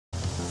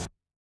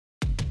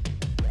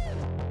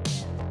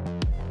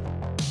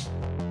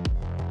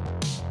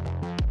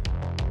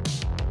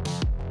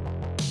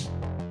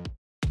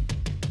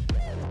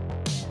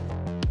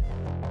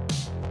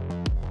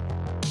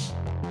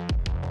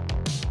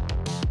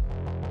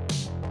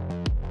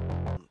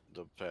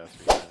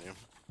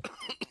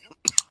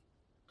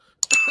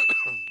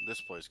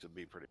place could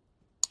be pretty.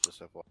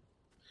 Just FYI.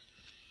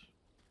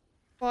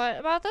 What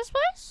about this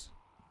place?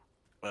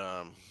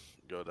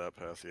 Go that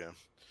path, yeah.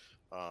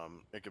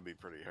 It could be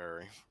pretty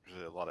hairy.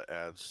 There's a lot of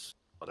ads,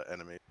 a lot of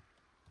enemies.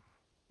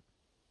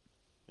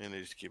 And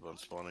they just keep on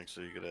spawning, so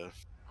you gotta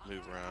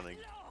move around and...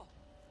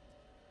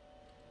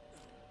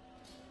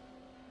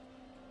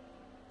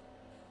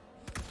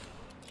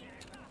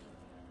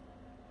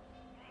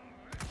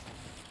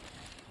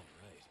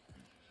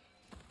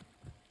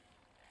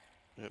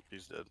 Yep,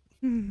 he's dead.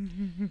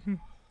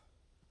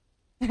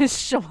 His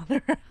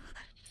shoulder.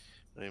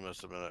 He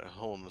must have been a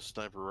hole in the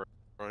sniper,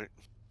 right?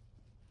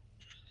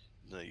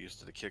 Not used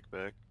to the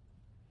kickback.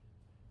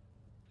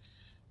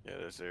 Yeah,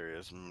 this area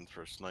is meant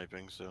for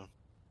sniping, so... Why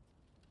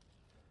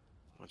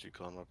don't you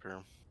climb up here?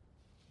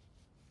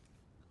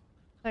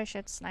 I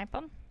should snipe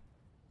him?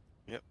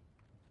 Yep.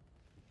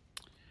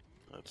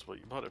 That's what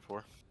you bought it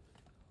for.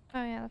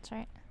 Oh yeah, that's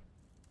right.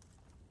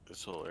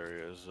 This whole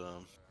area is,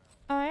 Oh,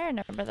 I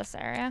remember this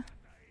area.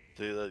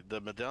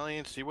 The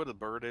medallion, see where the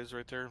bird is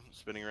right there?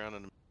 Spinning around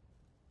in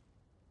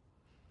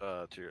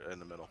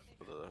the middle.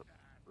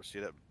 See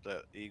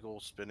that eagle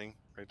spinning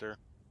right there?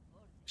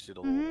 See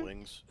the little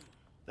wings?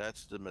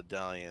 That's the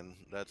medallion.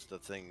 That's the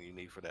thing you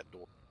need for that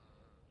door.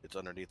 It's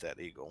underneath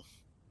that eagle.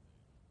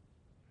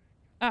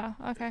 Oh,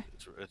 okay.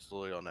 It's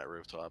literally on that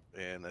rooftop.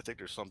 And I think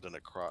there's something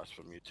across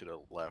from you to the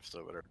left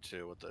over there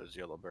too with those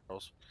yellow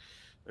barrels.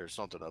 There's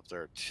something up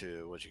there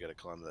too, which you gotta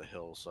climb the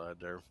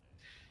hillside there.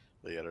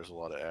 But yeah, there's a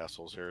lot of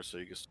assholes here, so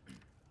you just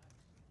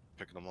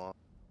picking them off.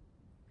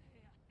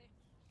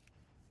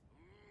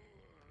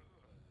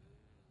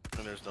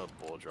 And there's no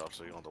bullet drop,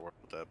 so you don't have to work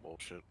with that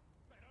bullshit.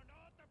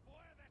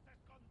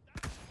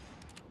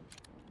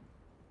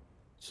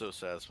 So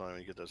satisfying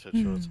when you get those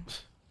headshots.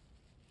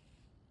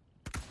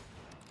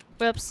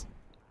 Whoops.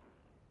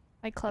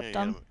 I clipped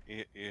him.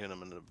 You hit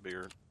him in the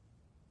beard.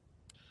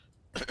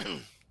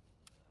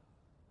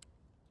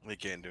 They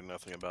can't do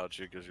nothing about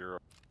you because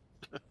you're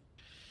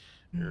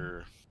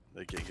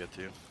they can't get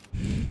to you.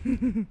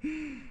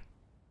 Is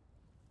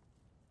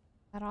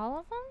that all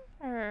of them?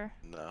 Or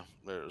No,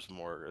 there's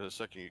more. The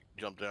second you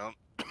jump down,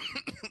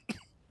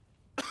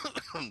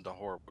 the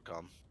horror will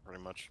come,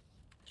 pretty much.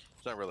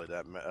 It's not really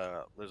that,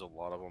 there's a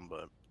lot of them,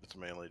 but it's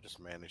mainly just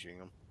managing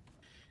them.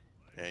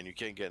 And you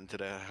can't get into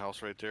that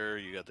house right there,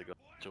 you got to go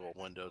to a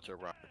window to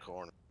around the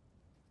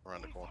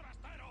corner.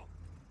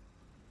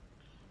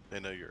 They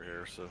know you're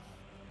here, so...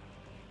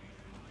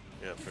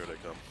 Yep, here they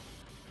come.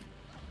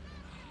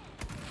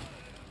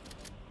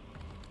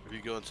 If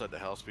you go inside the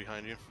house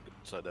behind you,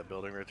 inside that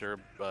building right there,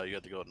 you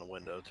have to go in the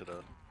window to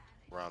the...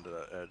 around to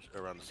the edge,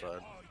 around the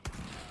side.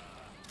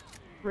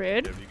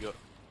 rude.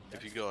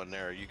 If you go in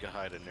there, you can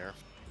hide in there.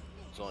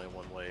 It's only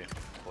one way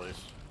place.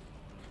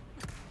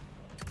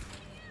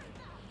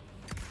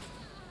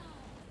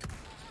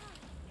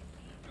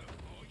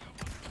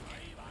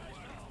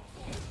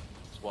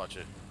 Just watch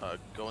it.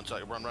 Go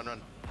inside. Run, run,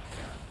 run.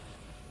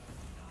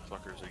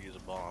 Fuckers are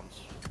using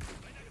bombs.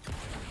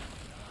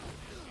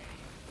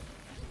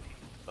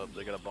 Oh,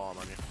 they got a bomb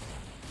on you.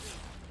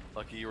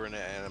 Lucky you were in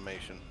that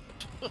animation.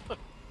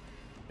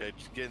 Yeah,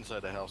 just get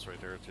inside the house right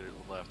there to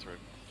the left, right.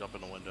 Jump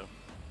in the window.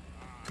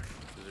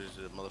 There's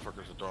the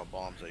motherfuckers are throwing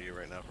bombs at you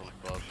right now from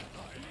above.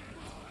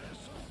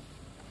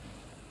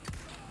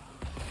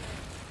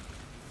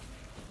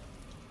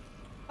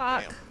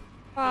 Fuck. Damn.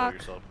 Fuck.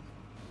 Yourself.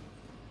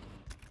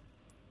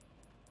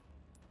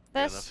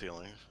 This? Enough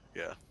healing.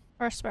 Yeah.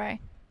 Or spray?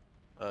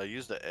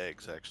 Use the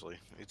eggs actually.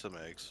 Eat some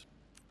eggs.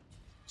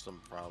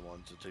 Some brown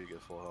ones until you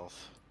get full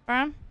health.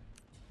 Brown?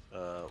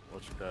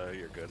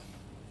 You're good.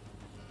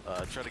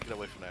 Try to get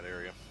away from that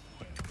area.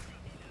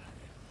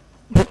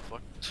 What the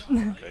fuck?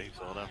 Okay, you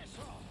fell down.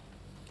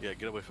 Yeah,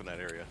 get away from that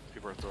area.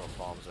 People are throwing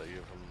bombs at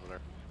you from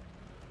there.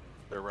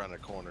 They're around the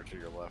corner to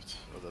your left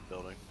of the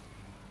building.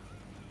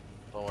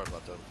 Don't worry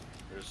about them.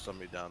 There's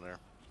somebody down there.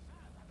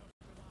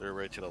 They're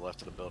right to the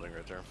left of the building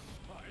right there.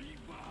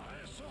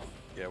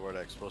 Yeah, where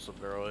that explosive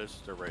barrel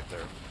is, they're right there.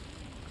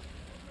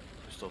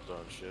 They're still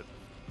throwing shit.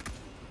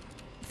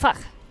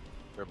 Fuck.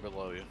 They're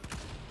below you.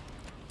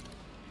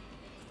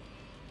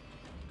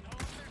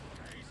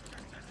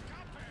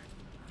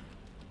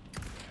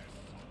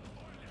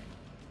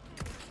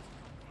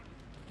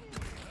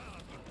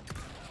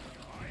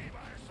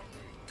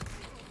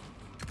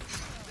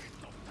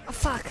 Oh,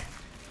 fuck.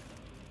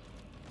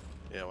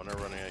 Yeah, when they're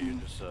running at you,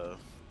 just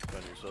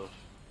defend yourself.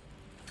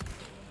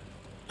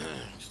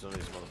 Some of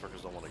these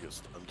motherfuckers don't want to get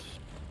stunned.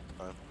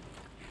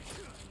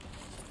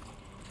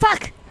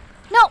 Fuck!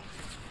 No!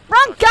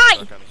 Wrong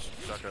guy!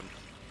 Shotgun.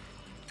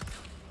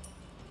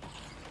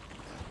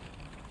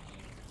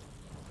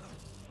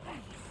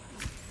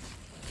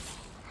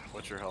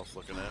 What's your health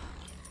looking at?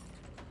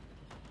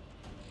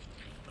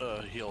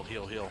 Heal,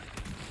 heal, heal.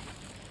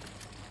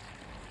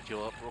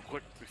 Heal up real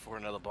quick before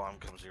another bomb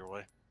comes your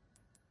way.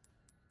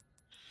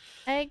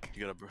 Egg?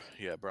 You got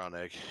a brown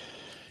egg.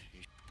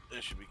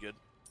 That should be good.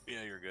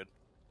 Yeah, you're good.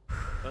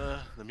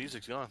 The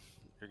music's gone.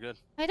 You're good.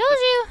 I told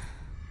you!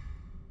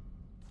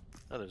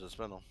 Oh, there's a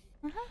spindle.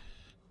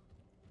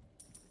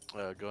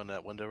 Go in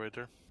that window right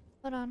there.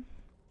 Hold on.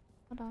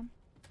 Hold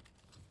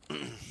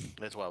on.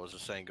 That's why I was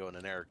just saying go in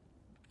an air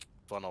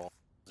funnel.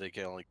 They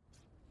can only.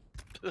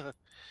 You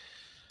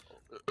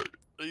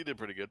did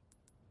pretty good.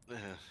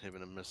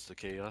 Even amidst the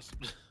chaos.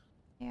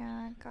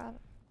 Yeah, I got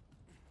it.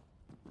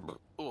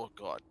 Oh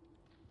god.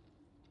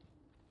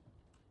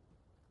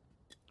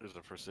 There's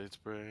a first aid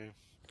spray.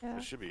 Yeah.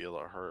 There should be a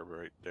yellow herb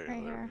right there.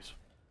 Right There here. it is.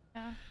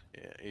 Yeah.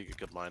 Yeah, you could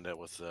combine that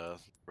with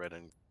red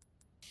and.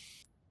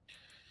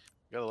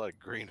 Got a lot of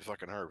green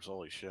fucking herbs.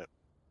 Holy shit.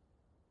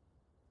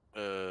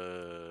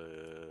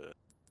 The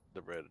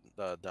red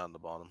down the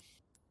bottom.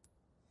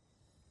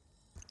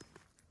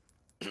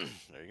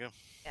 There you go.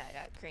 Yeah, I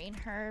got green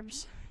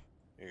herbs.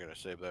 You're gonna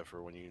save that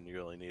for when you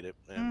really need it,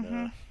 and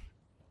you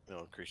know,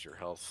 increase your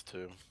health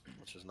too,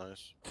 which is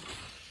nice.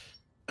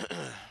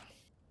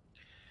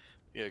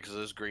 Yeah, because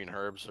those green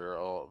herbs are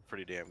all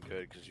pretty damn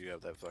good because you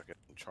have that fucking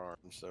charm.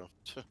 So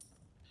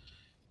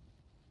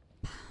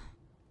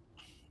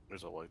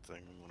there's a white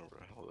thing, whatever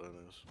the hell that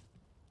is.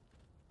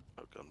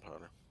 Oh,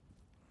 gunpowder.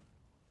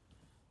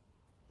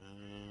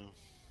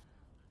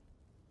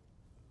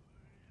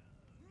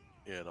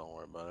 Yeah, don't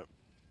worry about it.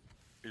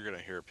 You're gonna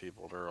hear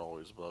people; they're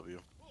always above you.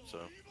 So,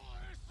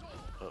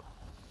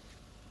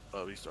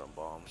 oh, he's throwing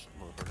bombs,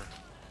 motherfucker.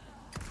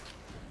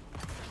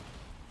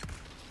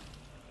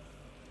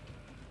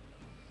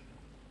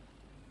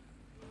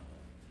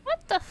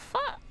 What the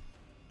fuck?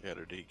 Yeah,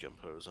 they're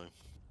decomposing.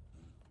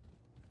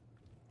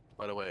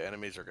 By the way,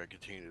 enemies are gonna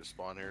continue to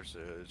spawn here, so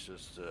it's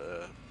just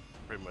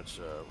pretty much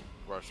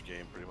rush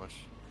game, pretty much.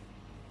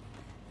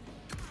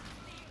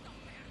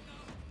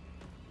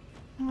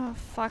 Oh,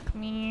 fuck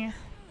me.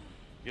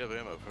 You have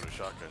ammo for the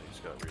shotgun, you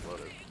just gotta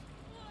reload it.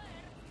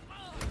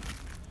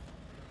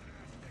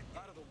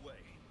 Out of the way.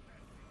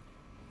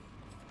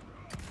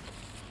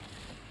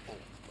 Oh,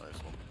 nice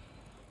one.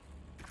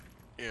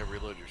 Yeah,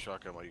 reload your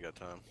shotgun while you got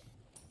time.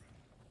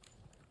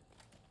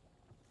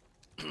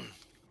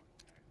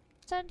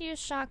 Said use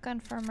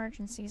shotgun for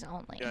emergencies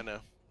only. Yeah, I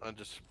know. I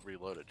just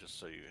reload it just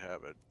so you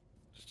have it,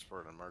 just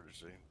for an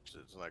emergency.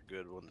 It's not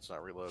good when it's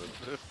not reloaded.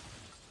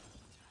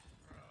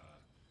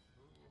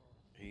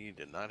 He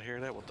did not hear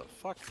that? What the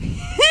fuck?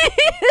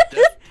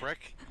 Deaf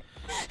prick.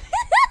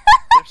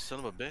 Deaf son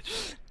of a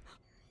bitch.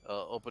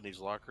 Open these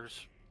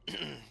lockers.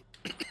 And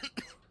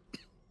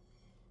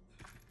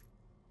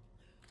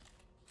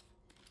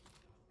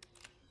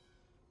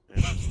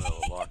there's no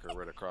locker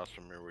right across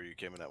from here where you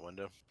came in that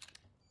window.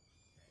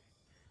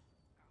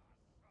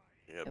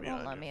 Yeah, It behind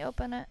won't let you. me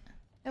open it.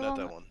 Not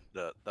that one.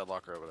 That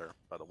locker over there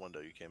by the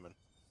window you came in.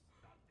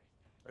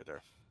 Right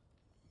there.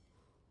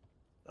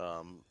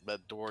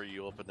 That door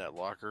you open that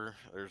locker,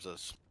 there's a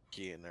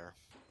key in there.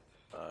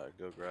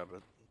 Go grab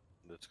it.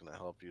 It's gonna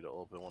help you to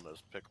open one of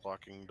those pick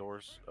locking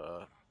doors,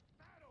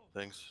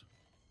 things.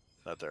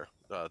 Not there.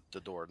 The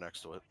door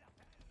next to it.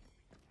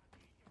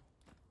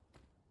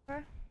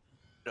 Where?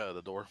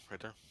 The door right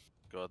there.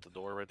 Go out the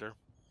door right there.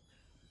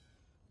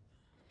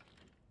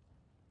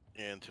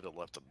 And to the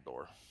left of the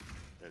door.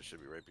 It should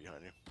be right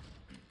behind you.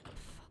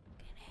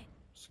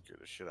 Scared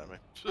the shit out of me.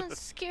 That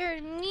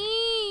scared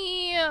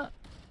me.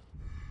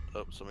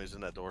 Oh, somebody's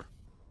in that door.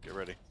 Get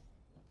ready.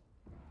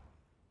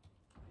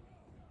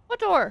 What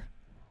door?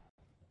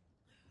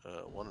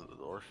 One of the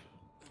doors.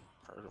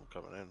 Heard him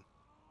coming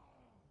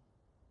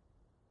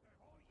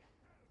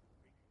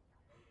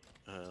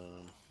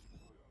in.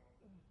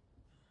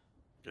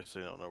 Guess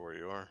they don't know where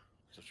you are,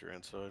 since you're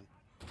inside.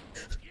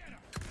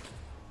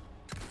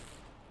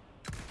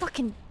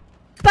 Fucking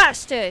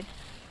bastard.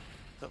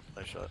 Oh,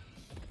 nice shot.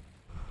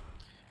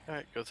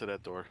 Alright, go to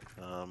that door.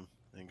 And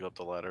go up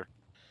the ladder.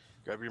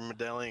 Grab your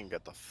medallion and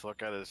get the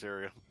fuck out of this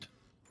area.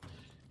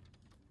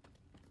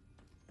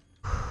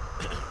 There's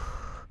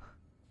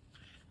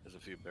a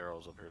few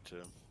barrels up here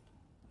too.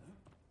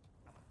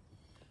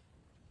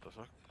 The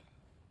fuck?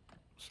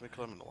 Somebody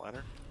climbing the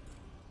ladder?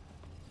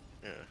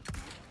 Yeah.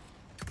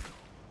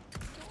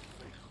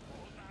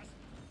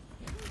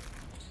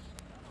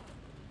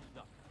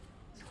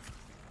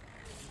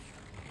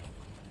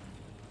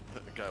 The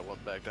guy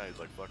went back down, he's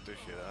like, fuck this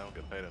shit, I don't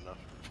get paid enough.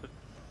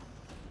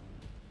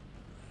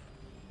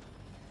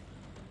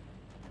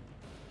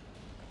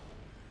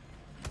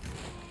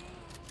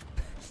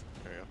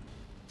 There you go.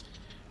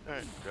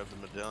 Alright, grab the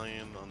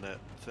medallion on that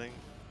thing.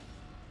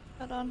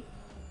 Hold on.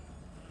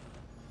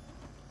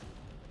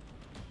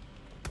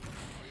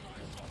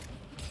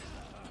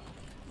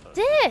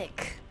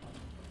 Dick!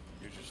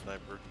 Use your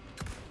sniper.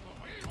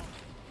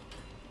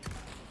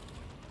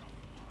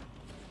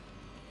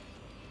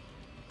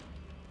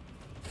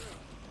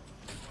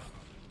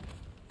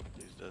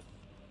 He's dead.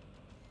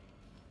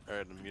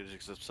 Alright, the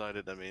music's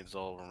subsided, that means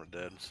all of them are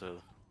dead, so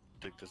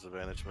take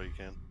disadvantage while you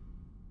can.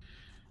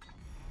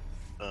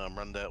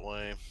 Run that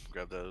way,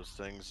 grab those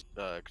things.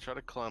 Try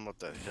to climb up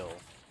that hill.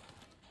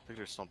 I think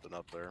there's something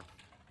up there.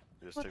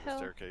 You just What take hill? the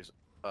staircase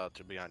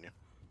to behind you.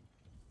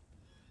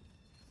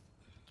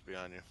 It's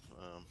behind you.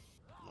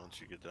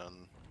 Once you get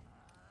done,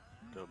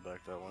 go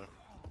back that way.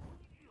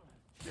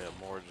 Yeah,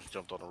 Moore just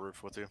jumped on the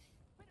roof with you.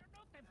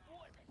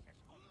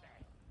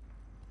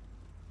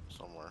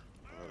 somewhere.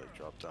 I know they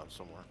dropped down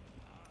somewhere.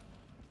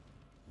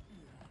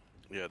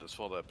 Yeah, just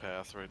follow that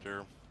path right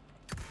there.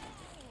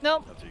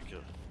 Nope. After you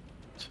kill.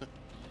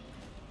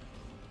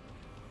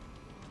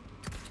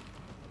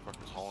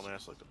 Fucker's hauling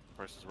ass like the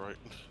price is right.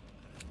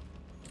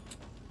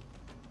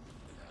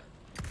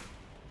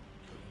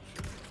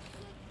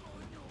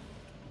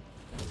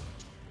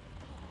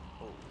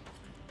 Oh,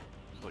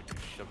 it's like you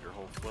shoved your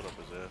whole foot up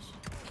his ass.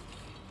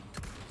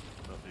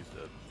 Oh, he's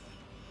dead.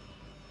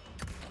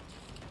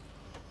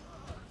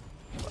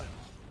 Bye.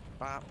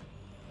 Bop.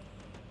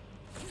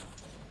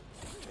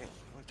 Damn,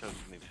 how many times do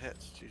you need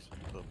hits? Jeez.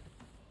 Oh, what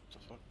the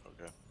fuck?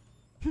 Okay.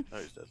 Oh,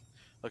 he's dead.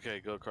 Okay,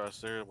 go across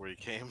there where you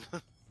came.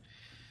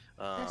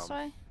 This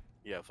way?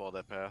 Yeah, follow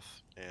that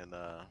path, and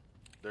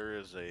there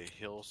is a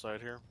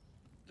hillside here.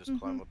 Just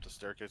climb up the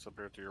staircase up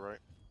here to your right,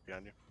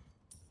 behind you.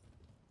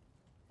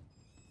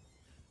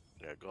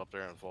 Yeah, go up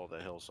there and follow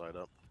that hillside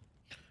up.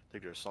 I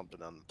think there's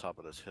something on the top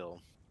of this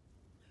hill.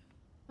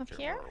 Up Can't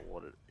here? remember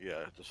what it.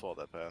 Yeah, just follow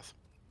that path.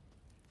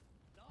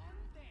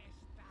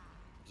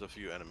 There's a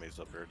few enemies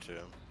up here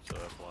too, so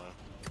FYI.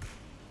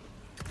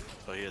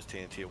 Oh, he has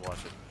TNT.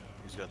 Watch it.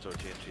 He's gonna throw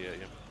TNT at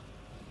you.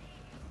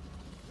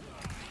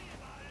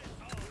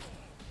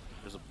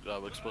 There's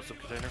a explosive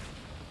container.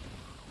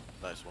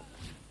 Nice one.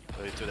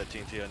 Oh, he threw that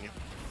TNT on you.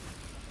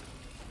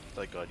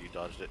 Thank God you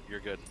dodged it. You're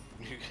good.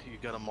 You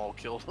got them all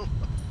killed.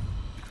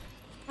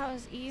 That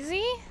was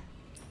easy?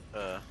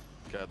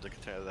 Grab the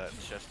container, that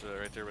chest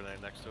right there,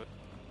 right next to it.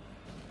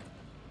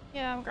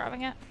 Yeah, I'm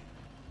grabbing it.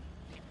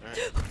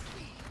 Alright.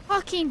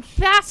 Fucking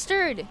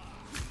bastard!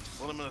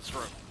 Let him in the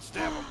throat.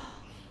 Stab him.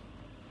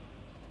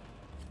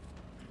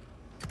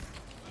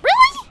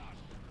 Really?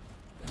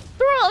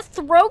 Through a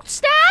throat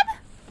stab?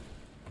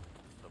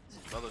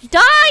 Another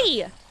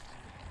Die!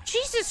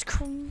 Jesus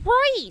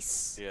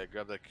Christ! Yeah,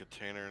 grab that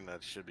container and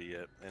that should be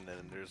it. And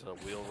then there's a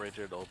wheel right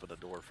there to open the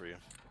door for you.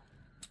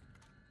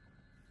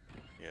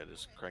 Yeah,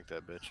 just crank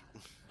that bitch.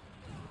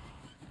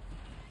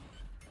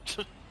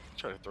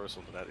 Try to throw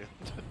something at you.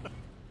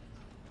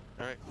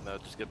 Alright, now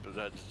just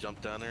just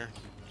jump down there.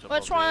 Jump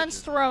Which off the one's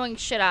edge. throwing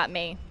shit at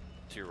me?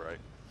 To your right.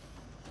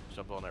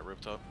 Jump on that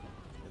rooftop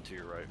and to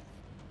your right.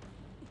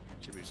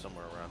 Should be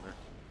somewhere around there.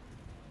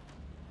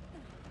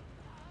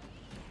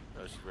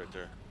 Oh, she's right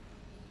there.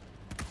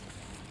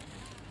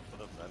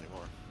 Oh, not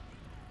anymore.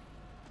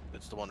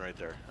 It's the one right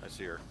there. I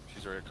see her.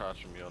 She's right across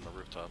from you on the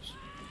rooftops.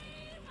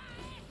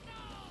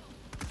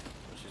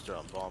 She's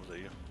throwing bombs at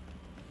you.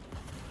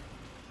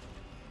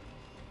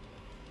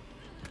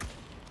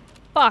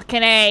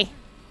 Fucking A.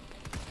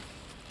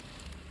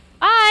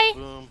 Bye!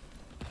 Boom.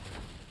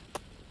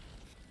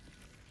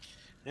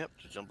 Yep,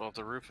 just jump off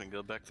the roof and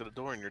go back to the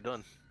door and you're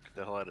done. Get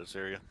the hell out of this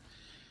area.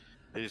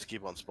 They just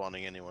keep on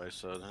spawning anyway,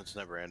 so it's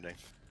never ending.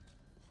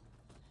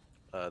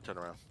 Turn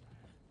around.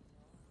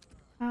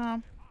 Yeah,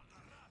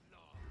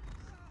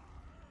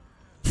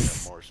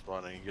 more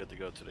spawning. You get to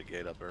go to the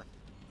gate up there.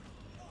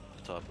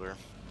 The top there.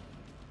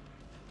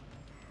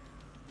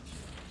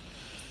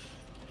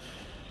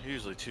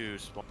 Usually 2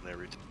 spawn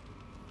every time.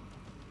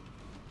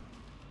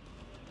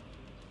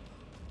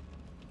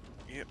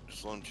 Yep,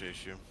 just let them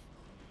chase you.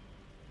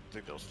 I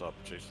think they'll stop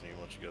chasing you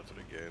once you go to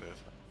the gate.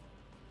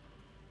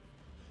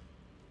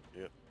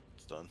 Yep,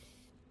 it's done.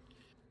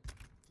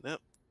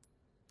 Yep.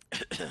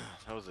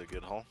 That was a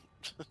good haul.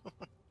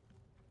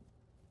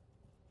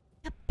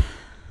 Yep.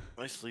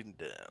 Nicely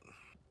done.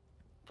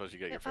 Plus you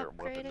got your Hit favorite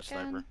weapon, upgrade the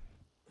sniper. again.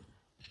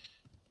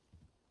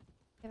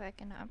 If I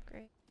can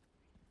upgrade.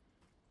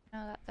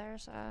 Know that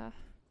there's a...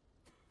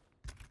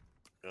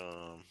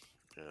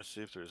 Yeah,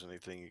 see if there's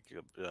anything you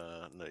could,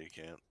 no you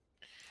can't.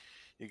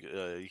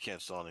 You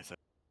can't sell anything.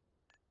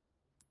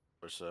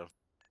 Or so.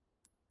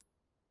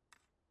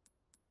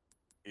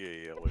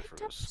 Yeah, wait for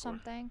picked up this.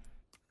 something.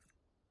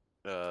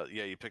 Yeah,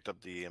 you picked up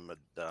the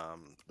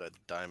that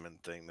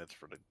diamond thing that's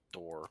for the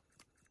door.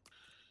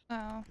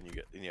 Oh. And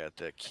you got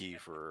that key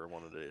for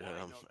one of the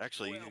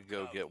actually you could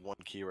go get one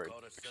key right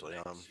actually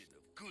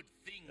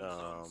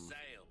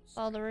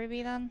Oh, the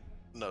ruby then?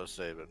 no,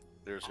 save it.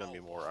 There's gonna be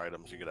more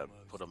items you gotta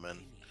put them in.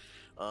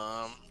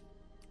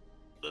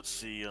 Let's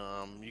see,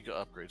 you can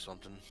upgrade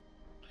something.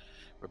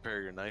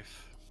 Repair your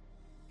knife,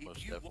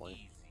 most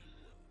definitely.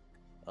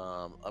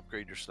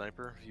 Upgrade your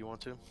sniper if you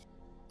want to.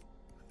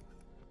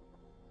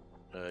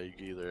 You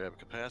can either have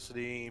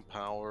capacity,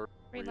 power,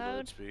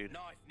 reload speed.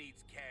 Knife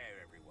needs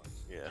care, everyone.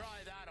 Yeah.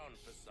 Try that on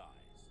for size.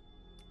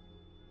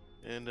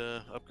 And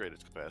upgrade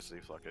its capacity,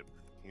 fuck it.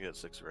 You got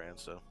 6 grand,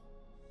 so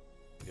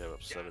you have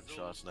up 7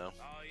 shots now.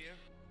 Are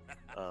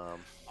you?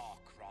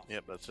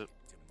 Yep, that's it.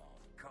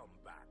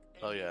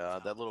 Oh yeah,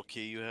 that little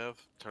key you have,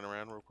 turn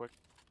around real quick.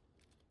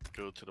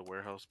 Go to the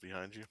warehouse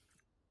behind you.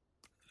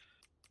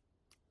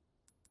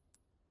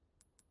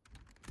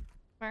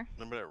 Where?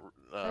 Remember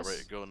that,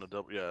 right, go in the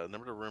double, yeah,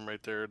 remember the room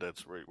right there,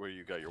 that's right where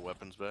you got your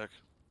weapons back?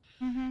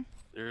 Mm-hmm.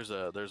 There's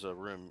a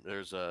room,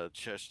 there's a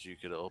chest you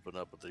could open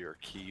up with your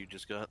key you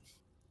just got.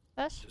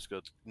 This? Just go,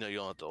 no, you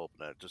don't have to open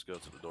that, just go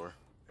to the door.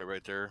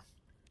 Right there,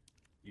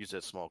 use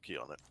that small key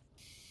on it.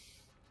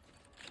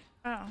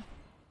 Oh.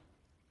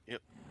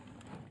 Yep.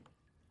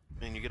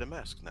 And you get a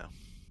mask now.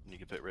 And you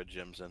can put red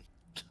gems in.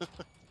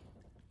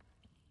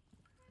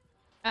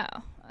 Oh,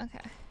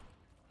 okay.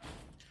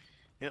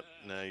 Yep.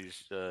 Now you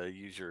just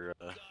use your.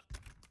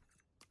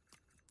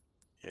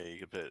 Yeah, you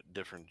can put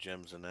different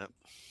gems in that.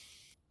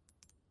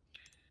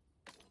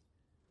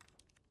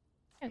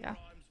 There you go.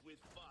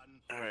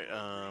 All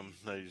right.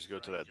 Now you just go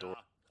to that door.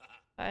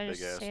 I Big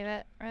just ass. save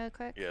it really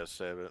quick. Yeah,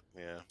 save it.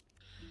 Yeah.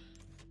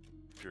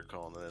 If you're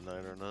calling it a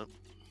night or not.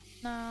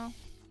 No,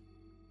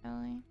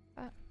 really,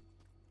 but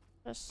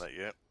just Not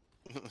yet.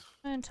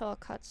 until a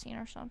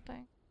cutscene or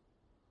something.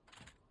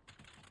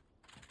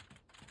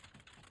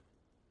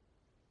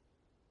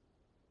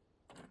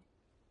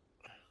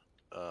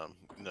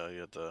 No,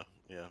 you have to,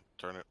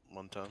 turn it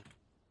one time.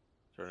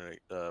 Turn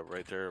it,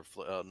 right there.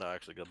 No,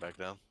 actually go back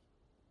down.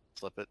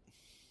 Flip it.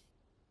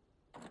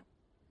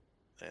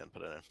 And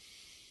put it in.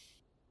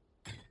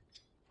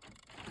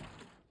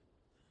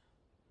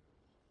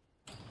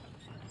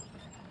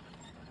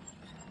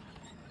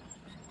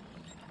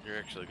 You're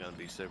actually gonna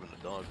be saving the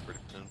dog pretty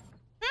soon.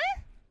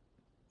 Hmm?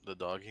 The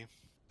doggy.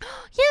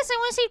 Yes, I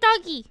want to save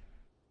Doggy.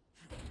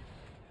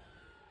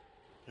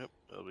 Yep,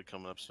 it'll be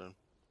coming up soon.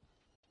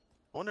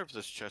 I wonder if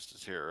this chest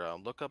is here.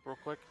 Look up real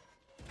quick.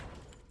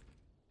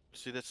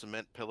 See that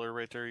cement pillar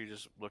right there you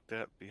just looked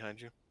at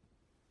behind you?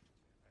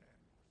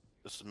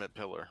 The cement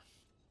pillar.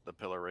 The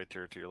pillar right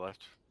there to your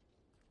left.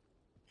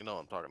 You know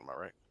what I'm talking about,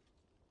 right?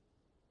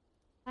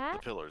 The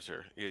That? pillar's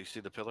here. Yeah, you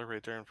see the pillar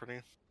right there in front of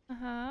you?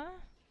 Uh-huh.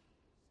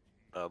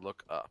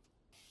 Look up.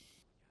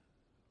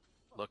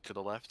 Look to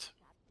the left.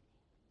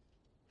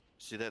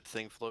 See that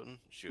thing floating?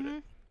 Shoot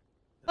it.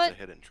 It's But a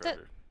hidden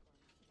treasure.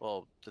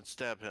 Well, then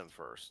stab him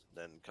first,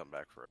 then come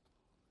back for it.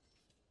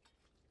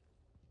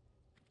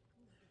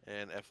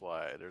 And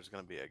FYI, there's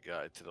gonna be a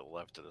guy to the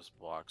left of this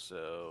block,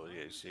 so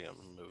yeah, you see him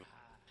move.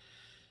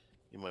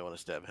 You might want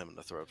to stab him in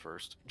the throat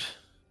first.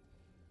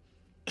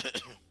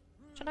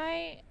 Should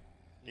I?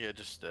 Yeah,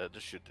 just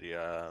shoot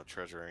the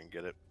treasure and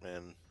get it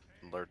and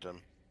alert them.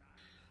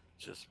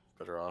 Just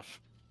better off.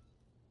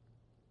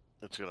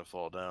 It's gonna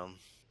fall down.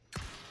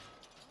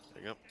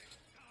 There you go.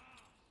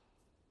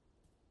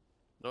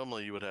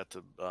 Normally you would have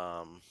to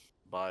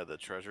buy the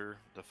treasure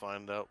to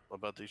find out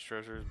about these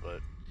treasures,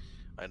 but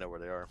I know where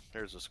they are.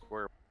 Here's a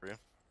square for you.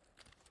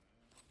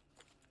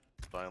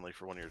 Finally,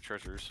 for one of your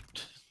treasures.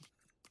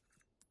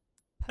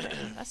 Put it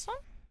in this one?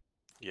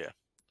 Yeah.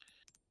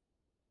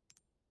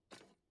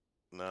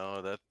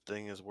 No, that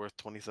thing is worth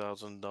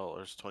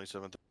 $20,000.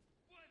 27.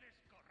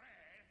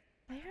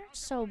 They're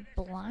so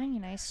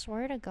blind, I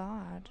swear to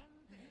God.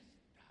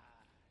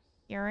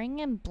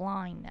 Hearing and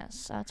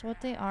blindness, that's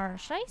what they are.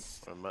 Should I?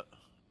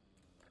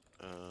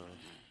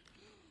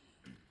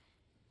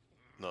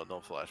 No,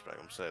 don't flashback.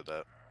 I'm save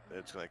that.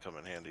 It's gonna come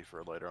in handy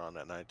for later on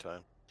at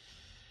nighttime.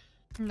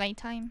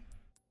 Nighttime?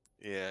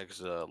 Yeah,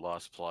 because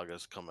lost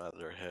plagas come out of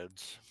their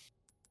heads.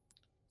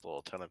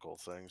 Little tentacle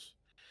things.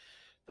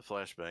 The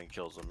flashbang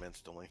kills them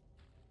instantly.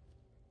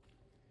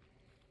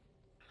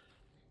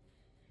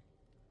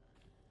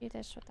 Do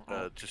this with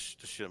that.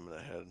 Just shoot him in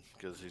the head,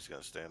 because he's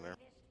gonna stand there.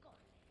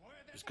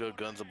 Just go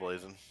guns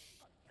a-blazing.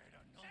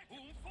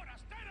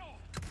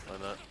 Why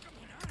not?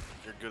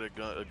 You're good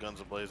at guns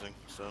a-blazing,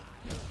 so...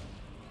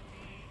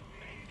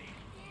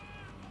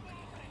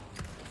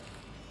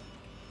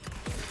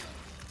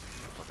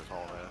 Fucking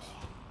hauling ass.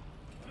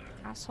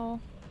 Asshole.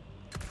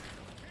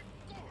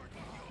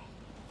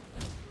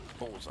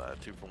 Bullseye,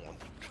 2 for 1.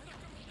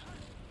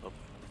 Nope.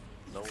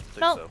 Nope,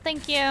 think Nope, so.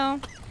 thank you.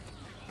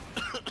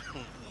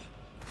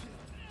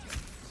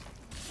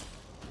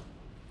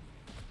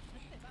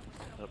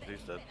 Nope,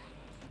 he's dead.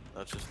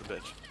 That's just the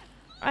bitch.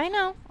 I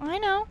know.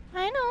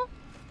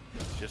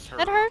 Just her.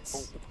 That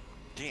hurts. Oh,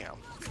 damn.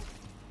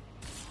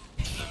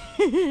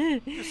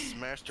 Just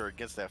smashed her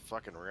against that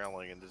fucking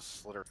railing and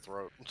just slit her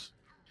throat.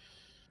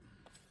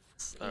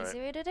 It's All easy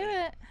right. way to do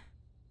it.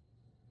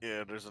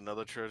 Yeah, there's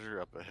another treasure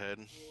up ahead.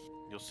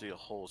 You'll see a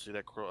hole. See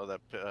that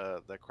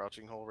that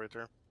crouching hole right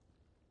there?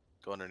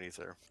 Go underneath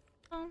there.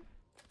 Oh,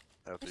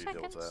 After 2 you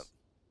deal with that. seconds.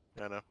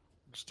 Yeah, I know.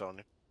 Just telling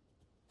you.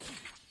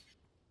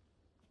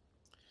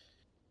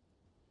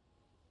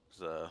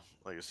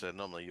 Like I said,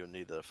 normally you would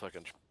need the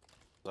fucking.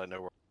 I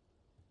know where.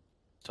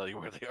 Tell you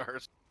where they are.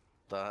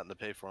 Not having to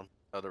pay for them.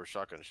 Oh, there were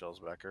shotgun shells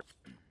back here.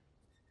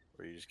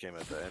 Where you just came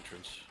at the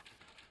entrance.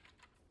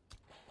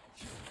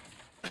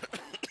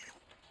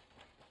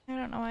 I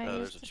don't know why I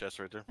There's used a chest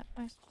right there.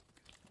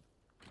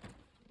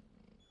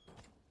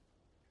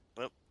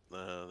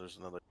 Oh, there's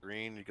another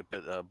green. You could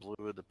put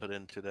blue to put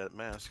into that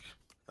mask.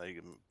 Now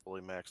you can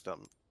fully maxed out.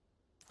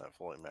 Not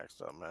fully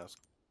maxed out mask.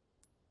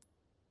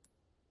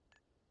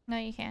 No,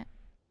 you can't.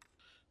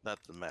 Not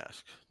the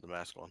mask. The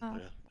mask one. Oh.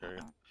 Yeah, there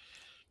you go.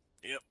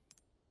 Yep.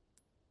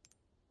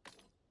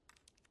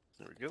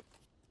 There we go.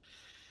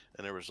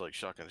 And there was like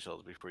shotgun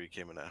shells before you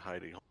came in that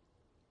hiding hole.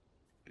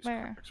 These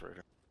Where? cracks right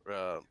here.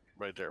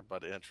 Right there by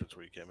the entrance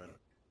where you came in.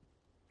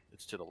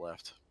 It's to the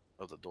left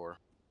of the door.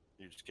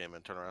 You just came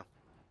in, turn around.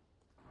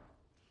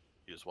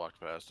 You just walked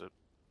past it.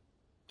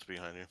 It's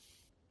behind you.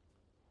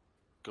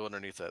 Go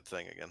underneath that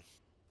thing again.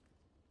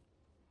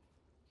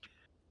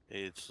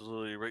 It's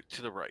literally right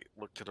to the right.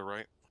 Look to the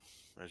right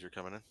as you're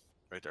coming in.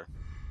 Right there.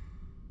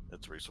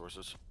 That's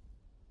resources.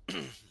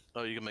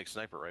 Oh, you can make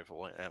sniper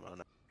rifle ammo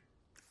now.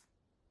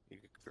 You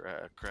can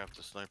craft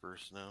the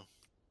snipers now.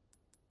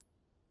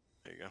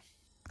 There you go.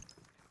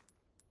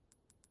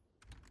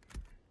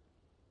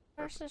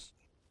 Versus.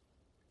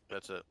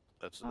 That's it.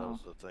 That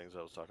was the things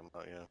I was talking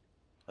about. Yeah,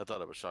 I thought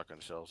it was shotgun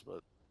shells,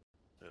 but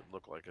it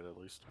looked like it at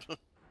least.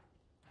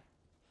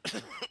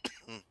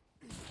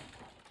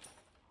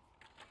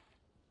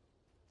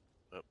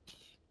 Oh,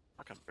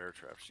 fucking bear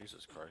traps.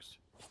 Jesus Christ.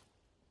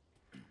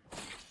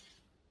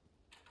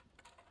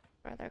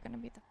 Or they're gonna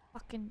be the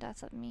fucking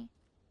death of me.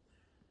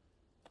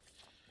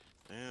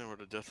 Yeah, were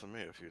the death of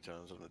me a few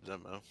times in the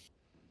demo.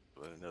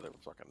 But I didn't know they were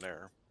fucking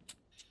there.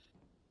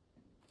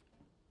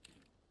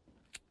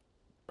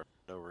 For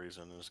no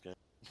reason in this game.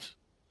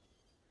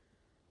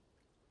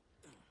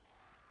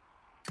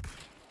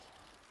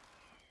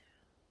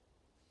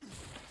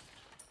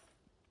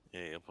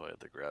 Yeah, you'll probably have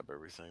to grab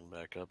everything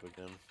back up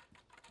again.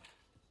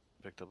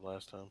 Picked up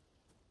last time.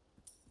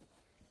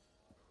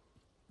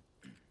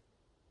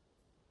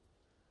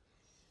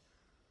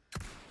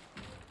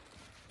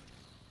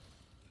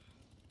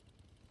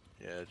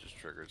 Yeah, it just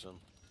triggers him.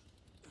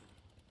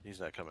 He's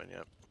not coming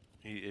yet.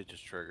 It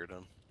just triggered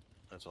him.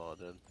 That's all it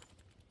did.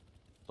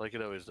 Like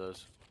it always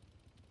does.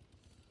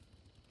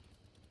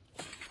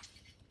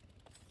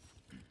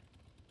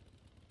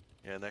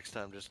 Yeah, next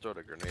time just throw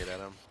a grenade at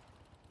him.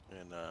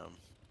 And,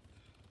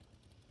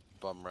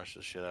 bum rush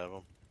the shit out of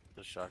him.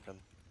 The shotgun.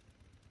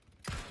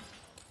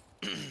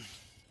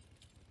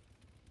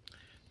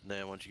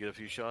 Then once you get a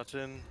few shots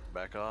in,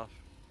 back off.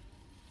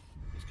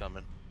 He's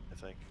coming, I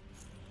think.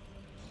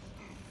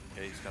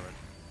 Yeah, he's coming.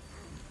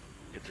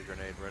 Get the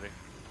grenade ready.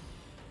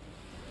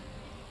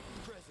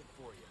 Present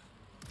for you.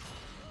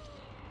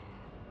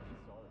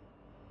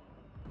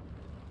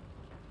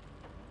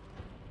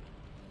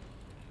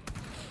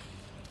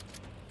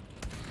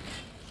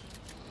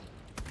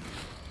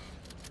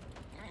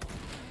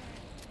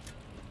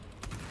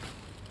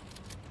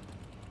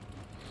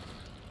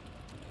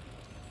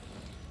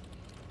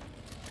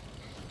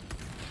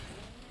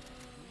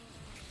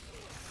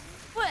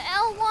 What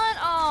L1?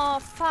 Oh,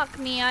 fuck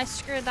me. I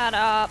screwed that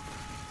up.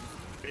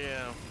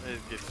 Yeah,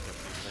 it gets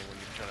confusing when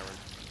you're trying to run.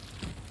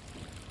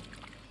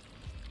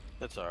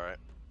 That's alright.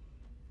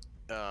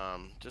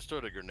 Just throw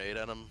the grenade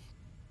at him.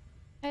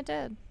 I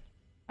did.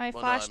 I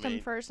flashed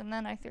him first and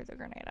then I threw the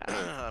grenade at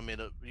him. I mean,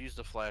 use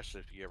the flash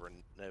if you ever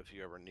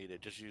need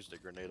it. Just use the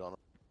grenade on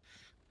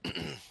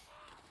him.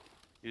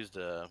 Use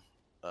the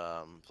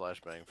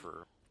flashbang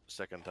for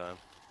second time,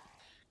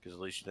 because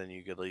at least then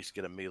you could at least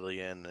get a melee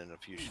in and a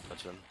few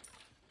shots in.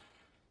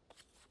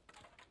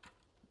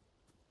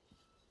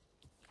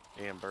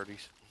 And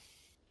birdies.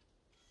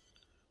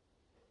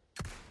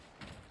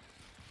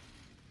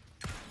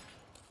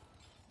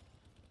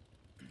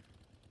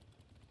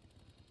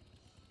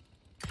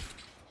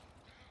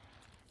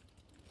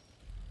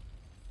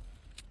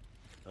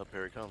 Up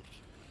here he comes.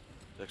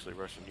 He's actually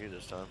rushing you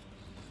this time.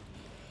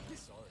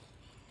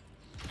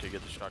 Okay,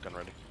 get the shotgun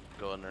ready.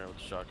 Go in there with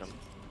the shotgun.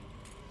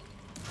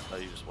 Oh,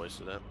 you just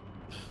wasted it.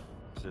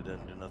 Because it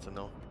didn't do nothing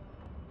though.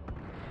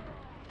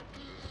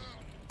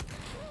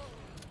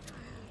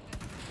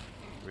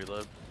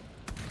 Reload.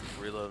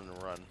 Reload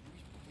and run.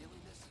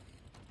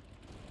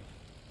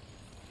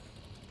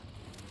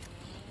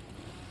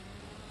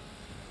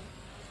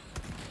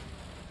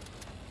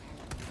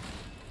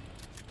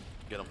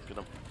 Get him, get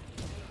him.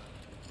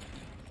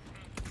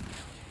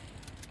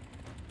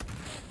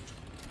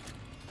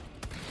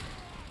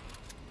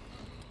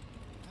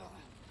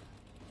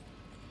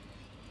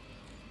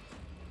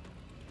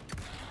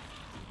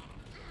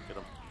 Get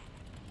him.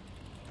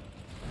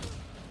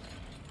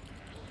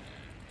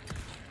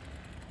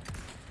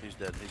 He's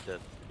dead, he's dead.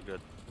 You're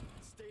good.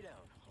 Stay down.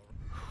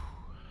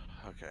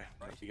 Okay,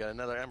 you got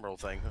another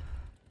emerald thing.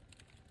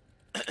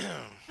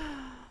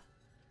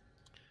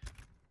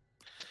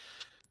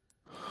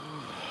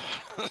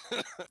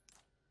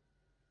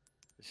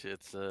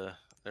 Shit's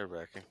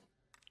nerve-wracking.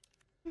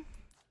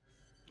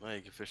 Well,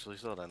 you can officially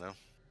sell that now.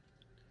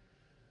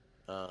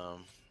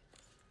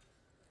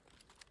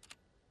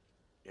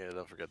 Yeah,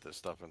 don't forget this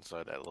stuff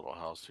inside that little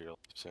house here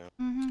soon.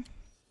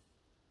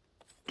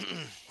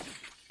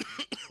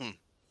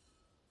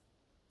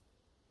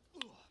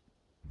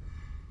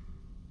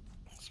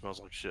 Smells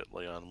like shit,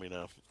 Leon, we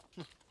know.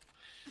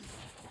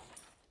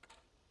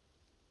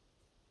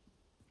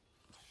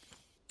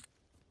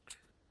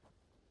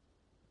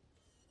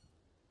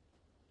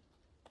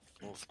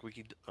 Little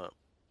squeaky. Oh,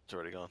 it's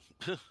already gone.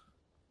 At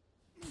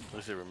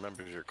least it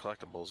remembers your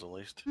collectibles, at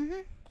least.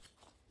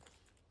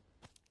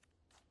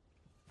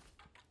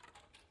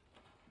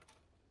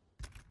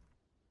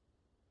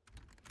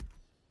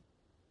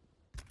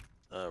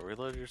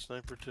 Reload your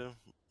sniper too?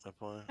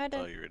 I did.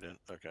 Oh, you did.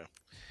 Okay.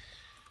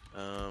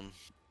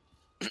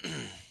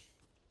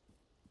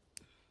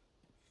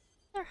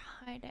 They're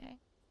hiding.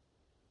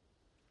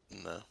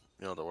 No, you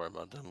don't have to worry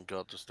about them. Go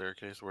up the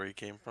staircase where he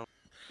came from.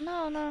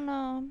 No, no,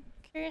 no.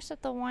 Curious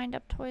if the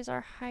wind-up toys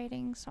are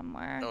hiding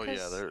somewhere. Oh yeah,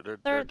 'cause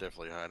they're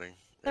definitely hiding.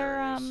 They're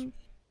areas.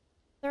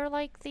 they're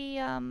like the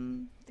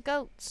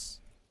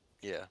goats.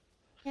 Yeah.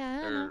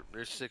 Yeah, I know.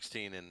 There's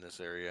 16 in this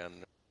area,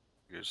 and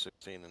there's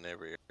 16 in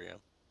every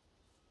area.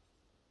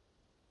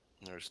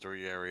 There's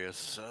 3 areas,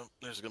 so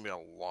there's gonna be a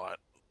lot.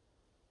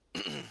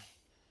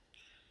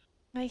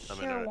 I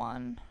hear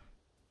one.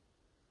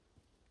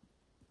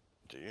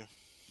 Do you?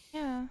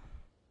 Yeah.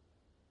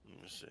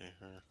 Let me see.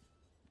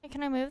 Hey,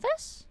 can I move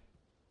this?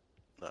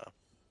 No.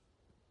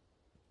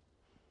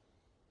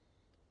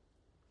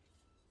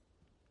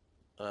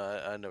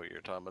 I know what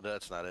you're talking about.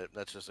 That's not it.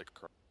 That's just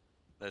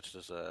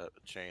a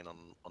chain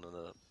on one of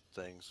the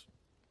things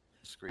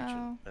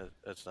screeching. Oh.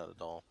 That's not a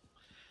doll.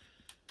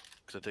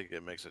 Cause I think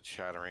it makes a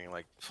chattering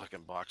like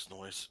fucking box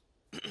noise.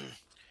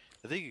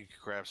 I think you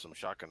could grab some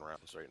shotgun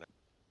rounds right now.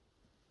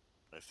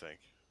 I think.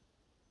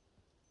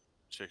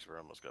 Shakespeare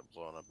almost got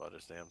blown up by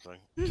this damn thing.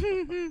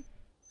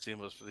 He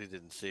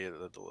didn't see it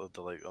at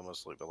the like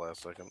almost like the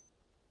last second.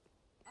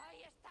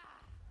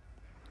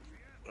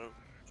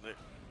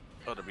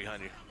 Oh, they're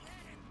behind you.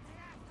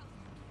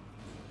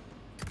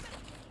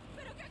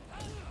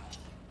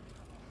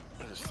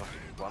 I just fucking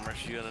bomb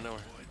rush you out of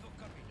nowhere.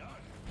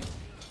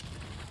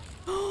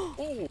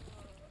 Oh!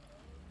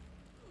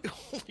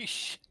 Holy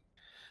shit!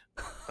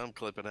 I'm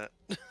clipping it.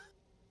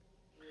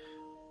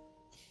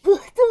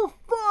 What the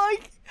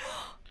fuck?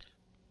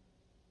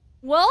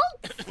 Well,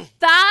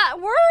 that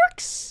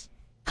works.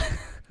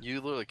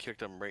 You literally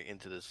kicked him right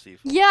into the sea.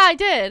 Yeah, I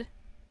did.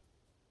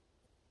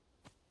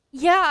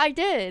 Yeah, I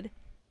did.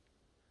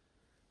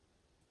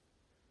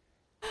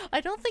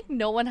 I don't think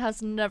no one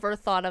has never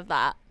thought of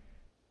that.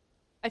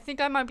 I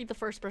think I might be the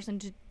first person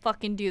to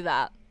fucking do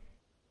that.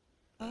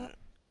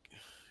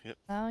 Yep.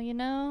 Well, you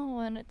know,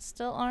 when it's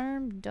still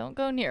armed, don't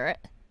go near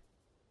it.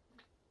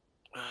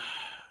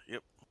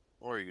 Yep.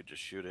 Or you could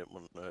just shoot it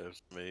when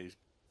somebody's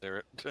near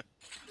it.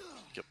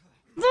 Yep.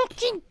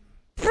 Fucking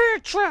bear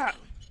trap!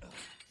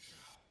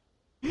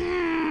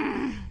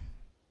 Yeah,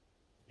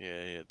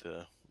 you had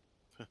to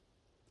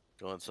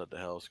go inside the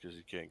house because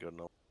you can't go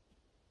no.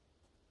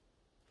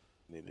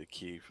 Need a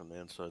key from the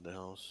inside the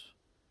house.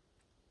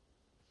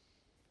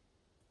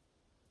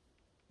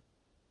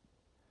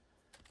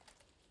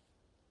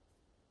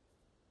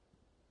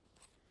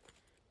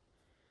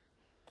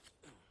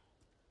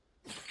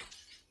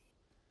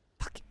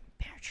 Fucking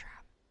bear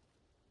trap.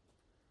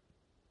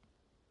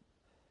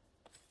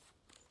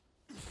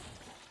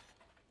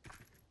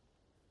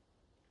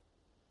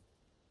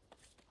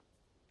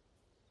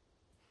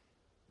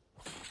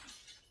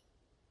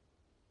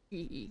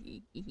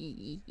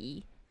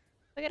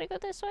 I gotta go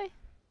this way?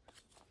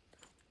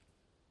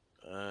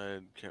 I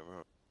can't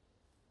remember.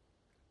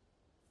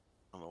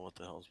 I don't know what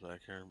the hell's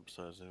back here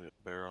besides maybe a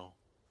barrel.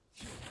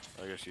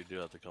 I guess you do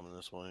have to come in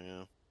this one,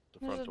 yeah. The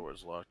There's front a door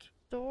is locked.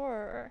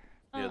 Door.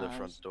 Yeah, the there's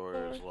front door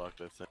is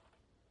locked, I think.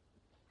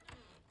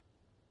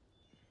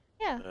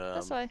 Yeah,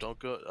 this way. Don't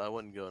go. I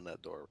wouldn't go in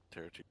that door.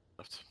 Tear to your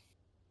left.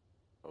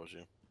 If I was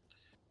you.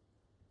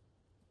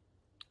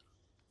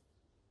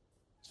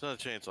 It's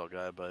not a chainsaw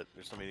guy, but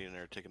there's somebody in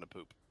there taking a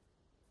poop.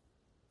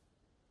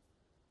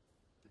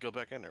 Go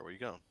back in there. Where you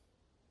going?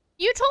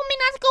 You told me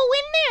not to go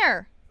in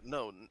there!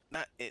 No,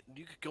 not it.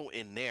 You could go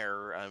in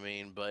there. I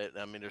mean, but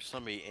I mean, there's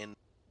somebody in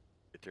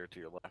right there to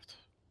your left.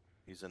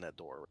 He's in that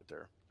door right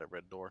there. That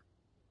red door.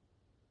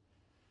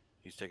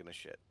 He's taking a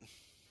shit.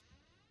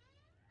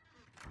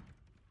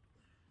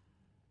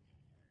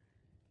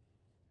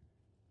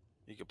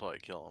 You could probably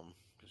kill him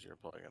because you're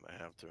probably gonna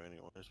have to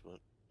anyways. But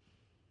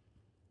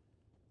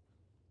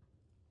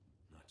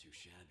Not too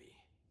shabby.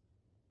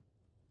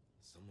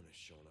 Someone has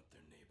shown up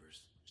their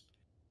neighbors.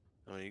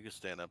 I mean, you can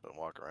stand up and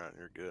walk around.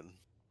 You're good.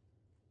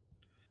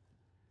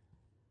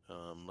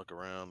 Look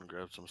around and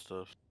grab some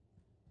stuff.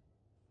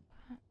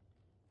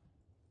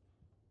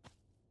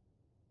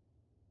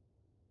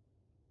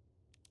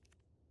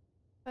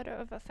 Photo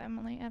of a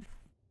family of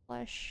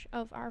flesh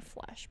of our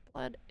flesh,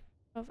 blood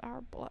of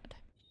our blood.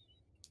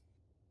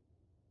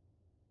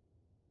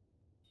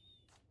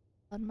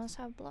 Blood must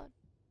have blood.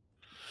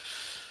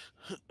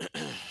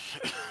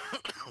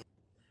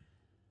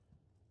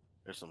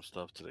 There's some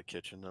stuff to the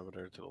kitchen over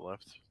there to the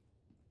left.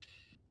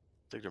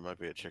 I think there might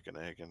be a chicken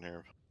egg in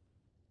here.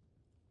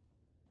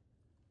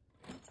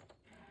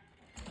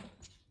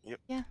 Yep.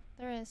 Yeah,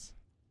 there is.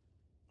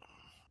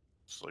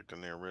 It's like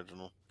in the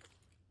original.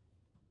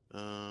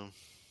 And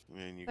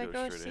you I go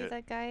go straight see ahead.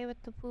 the guy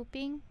with the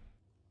pooping.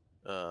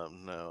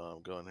 No,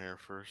 I'm going here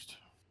first.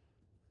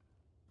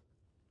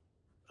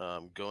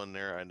 Go in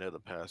there. I know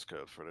the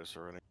passcode for this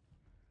already.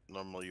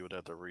 Normally you would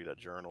have to read a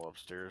journal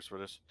upstairs for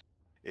this.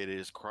 It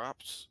is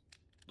crops.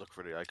 Look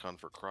for the icon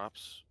for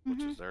crops,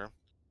 which is there.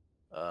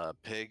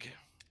 Pig.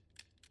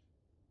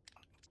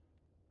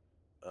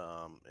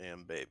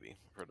 And baby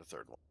for the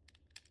third one.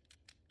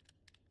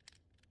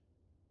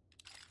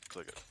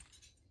 Click it.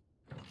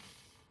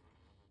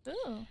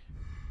 Ooh.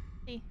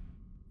 See.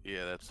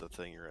 Yeah, that's the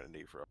thing you're gonna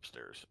need for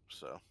upstairs.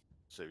 So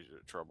saves you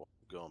the trouble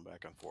going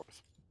back and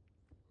forth.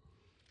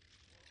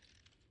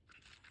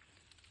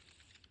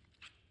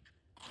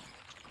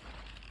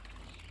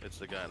 It's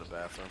the guy in the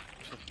bathroom.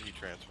 He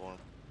transformed.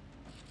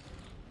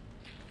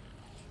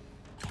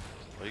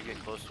 Well, you get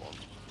close to him.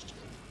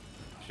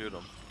 Shoot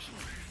him.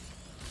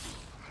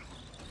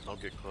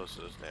 Don't get close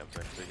to this damn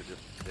thing. They could do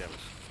damage.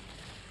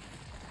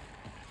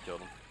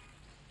 Killed him.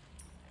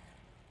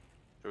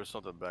 There was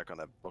something back on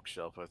that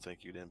bookshelf I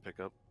think you didn't pick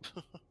up.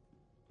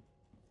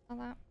 All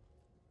that.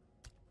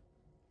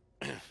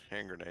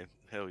 Hand grenade.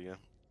 Hell yeah.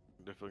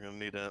 Definitely gonna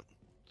need that.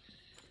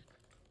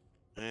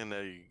 And now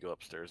you can go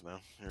upstairs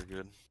now. You're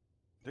good.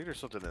 I think there's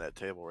something in that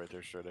table right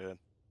there straight ahead.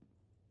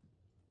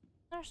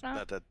 There's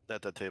not.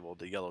 Not that table,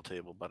 the yellow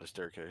table by the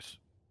staircase.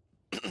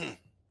 Turn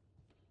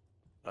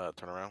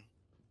around.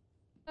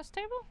 This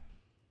table?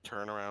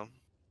 Turn around.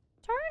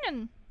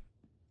 Turning.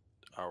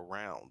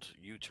 Around.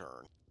 You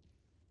turn.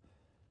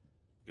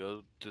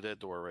 Go to that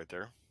door right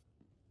there.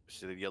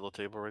 See the yellow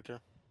table right there?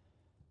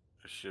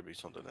 There should be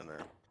something in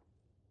there.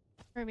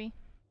 Ruby.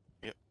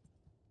 Yep.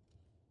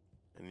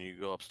 And you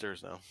go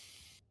upstairs now.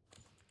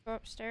 Go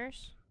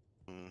upstairs.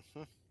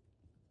 Mm-hmm.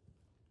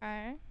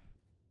 Okay.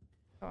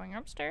 Going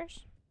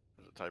upstairs.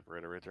 There's a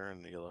typewriter right there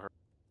in the yellow heart.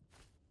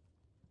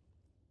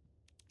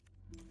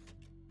 In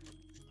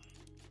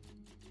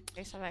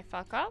case if I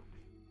fuck up.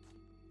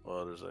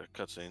 Well, there's a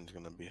cutscene's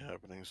gonna be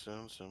happening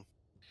soon, so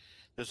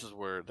this is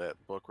where that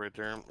book right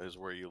there is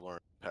where you learn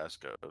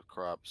passcode.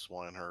 Crop,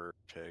 swineherd,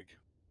 pig.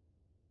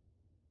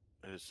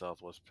 It is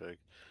Southwest pig.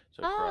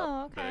 So Oh,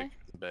 crop, okay.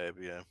 pig, babe,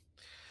 yeah.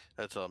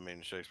 That's how me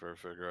and Shakespeare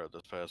figure out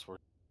this password.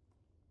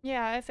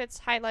 Yeah, if it's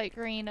highlight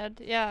green,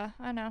 yeah,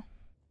 I know.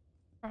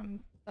 From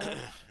the...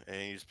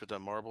 And you just put that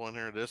marble in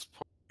here. This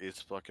part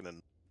is fucking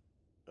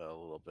a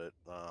little bit.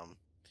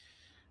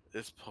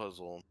 This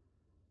puzzle,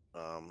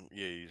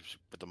 yeah, you just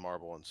put the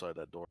marble inside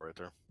that door right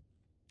there.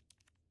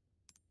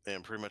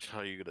 And pretty much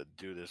how you're gonna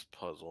do this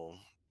puzzle,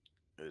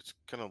 it's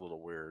kind of a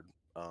little weird.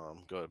 Go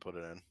ahead and put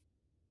it in.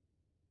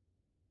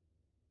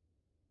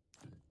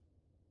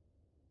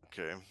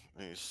 Okay,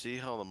 and you see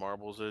how the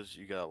marbles is?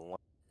 You got,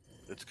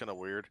 it's kind of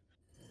weird.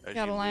 As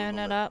Gotta you line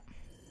move it them, up.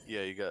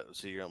 yeah, you got.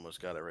 See, you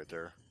almost got it right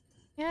there.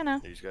 Yeah, I know.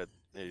 You just got.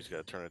 Yeah, you just got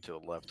to turn it to the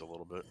left a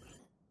little bit.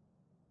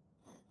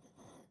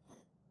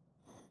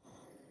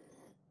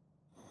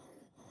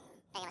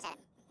 Hey, what's that?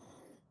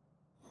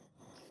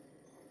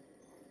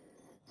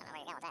 I don't know where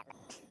you're going with that, but...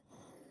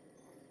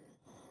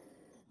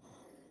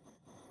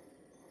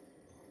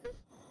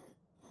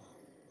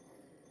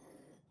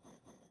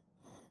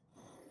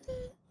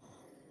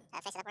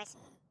 face it upwards.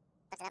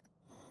 Lift it up.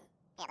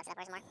 Yeah, lift it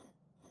upwards more. A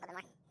little bit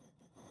more.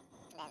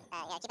 And then,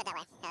 yeah, keep it that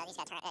way. You just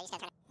gotta turn it, right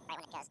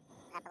when it goes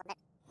up a little bit.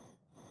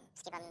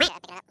 Just keep on picking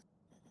it up.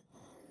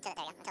 There you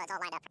go, until it's all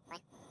lined up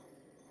properly.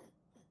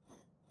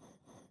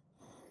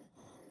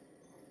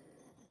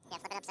 Yeah,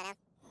 flip it upside down.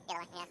 The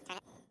other way, yeah, turn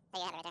it. There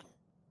you have it right there.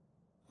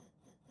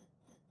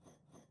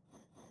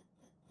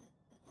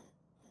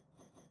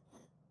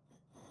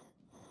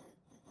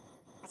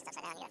 Once it's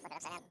upside down, you gotta flip it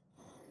upside down.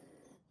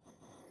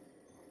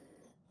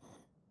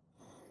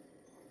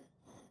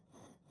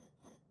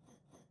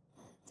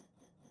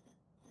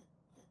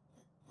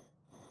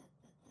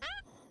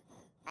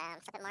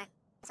 Flip it more.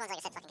 This one's, like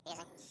I said, fucking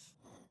confusing.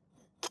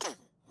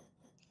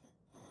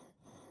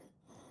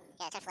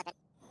 Yeah, try to flip it.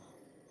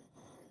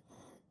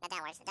 Now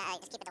downwards.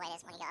 Just keep it the way it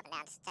is when you go up and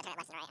down. Just turn it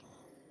left and right.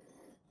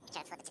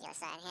 Try to flip it to the other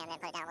side. Yeah, and then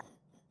put it down a little.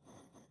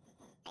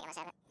 There you almost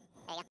have it.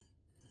 There you go.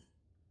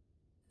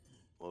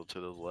 A little to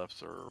the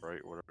left or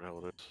right, whatever the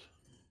hell it is.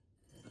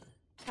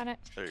 Got it.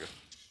 There you go.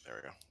 There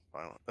we go.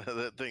 Finally.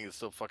 That thing is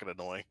so fucking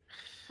annoying.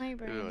 My doing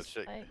brain's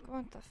shit. like,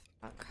 what the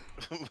fuck?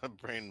 My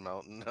brain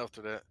melting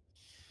after that.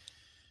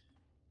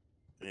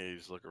 Yeah, you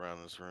just look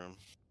around this room.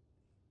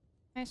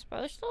 Am I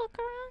supposed to look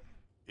around?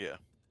 Yeah.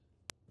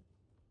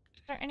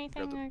 Is there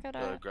anything I Grab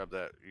gotta... grab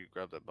that. You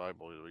grab that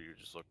Bible where you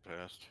just looked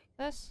past.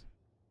 This?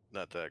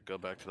 Not that. Go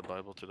back to the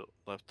Bible to the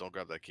left. Don't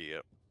grab that key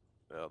yet.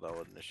 That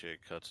would initiate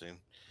cutscene.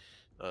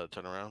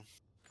 Turn around.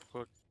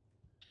 Quick.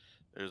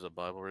 There's a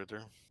Bible right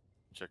there.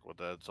 Check what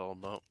that's all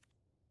about.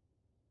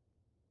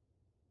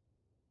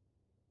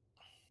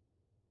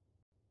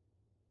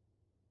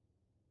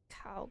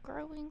 Cow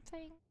growing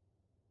thing?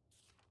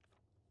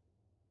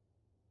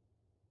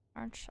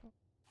 Aren't you?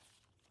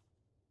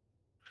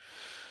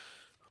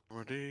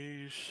 More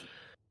days.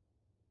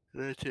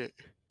 That's it.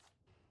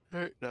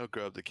 Alright, now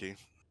grab the key.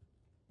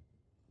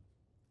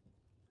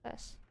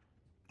 This.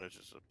 It's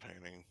just a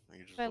painting.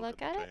 You just Do I look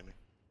look at at the it? painting.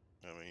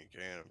 I mean, you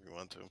can if you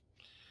want to.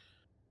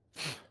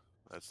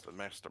 That's the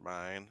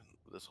mastermind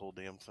of this whole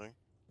damn thing.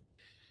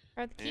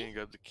 Or the key? And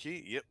grab the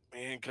key. Yep,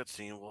 and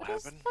cutscene will What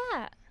happen. is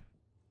that?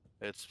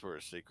 It's for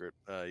a secret.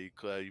 You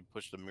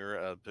push the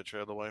mirror picture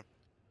out of the way.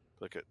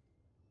 Click it.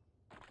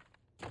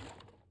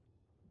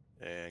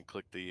 And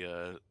click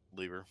the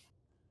lever.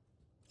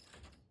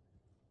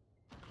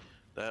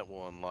 That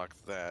will unlock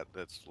that.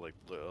 That's like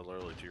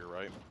literally to your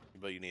right.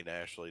 But you need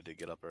Ashley to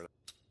get up there.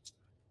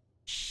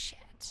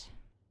 Shit.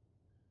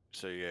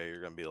 So yeah,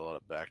 you're gonna be a lot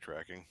of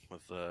backtracking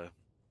with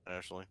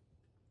Ashley.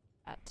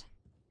 That.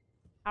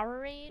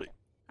 Powerade? But-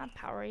 Not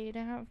Powerade.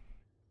 I have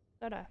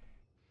soda.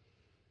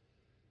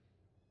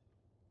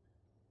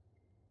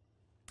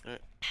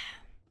 Alright.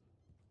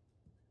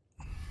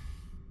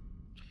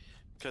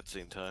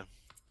 Cutscene time.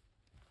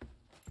 I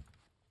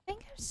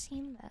think I've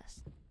seen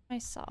this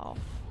myself.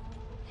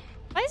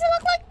 Why does it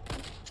look like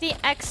the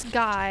ex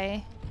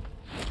guy?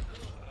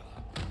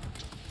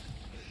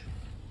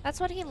 That's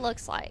what he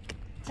looks like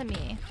to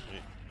me.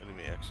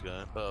 Enemy X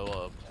guy.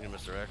 Oh, you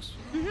Mr. X?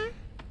 Mm-hmm.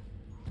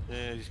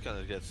 Yeah, he's kind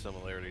of got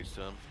similarities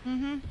to him.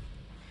 Mm-hmm. The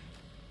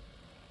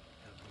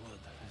blood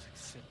has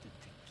accepted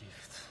the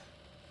gift.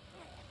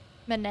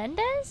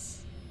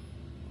 Menendez?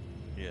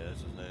 Yeah,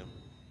 that's his name.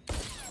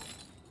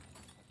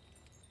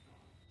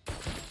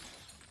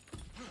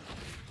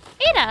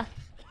 Ada!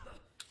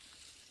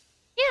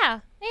 Yeah,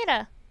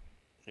 Ada.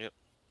 Yep.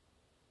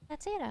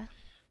 That's Ada.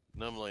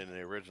 Normally in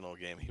the original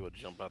game, he would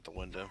jump out the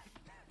window.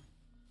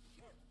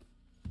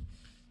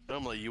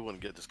 Normally you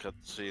wouldn't get this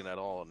cutscene at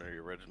all in the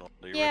original.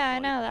 Yeah, I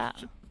know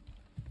that.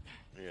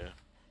 Yeah.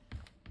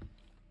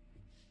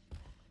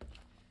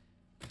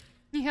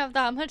 You have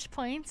that much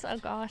points? Oh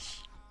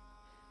gosh.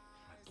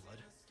 My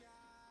blood?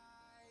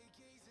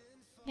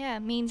 Yeah,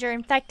 it means you're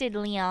infected,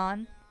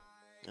 Leon.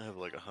 I have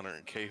like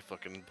 100k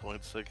fucking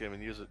points. I can't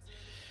even use it.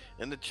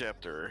 In the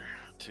chapter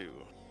 2.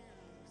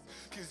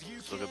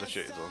 Still got the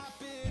shades on.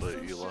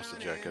 But you lost the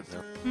jacket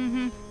now.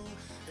 Mm-hmm.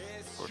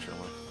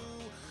 Fortunately.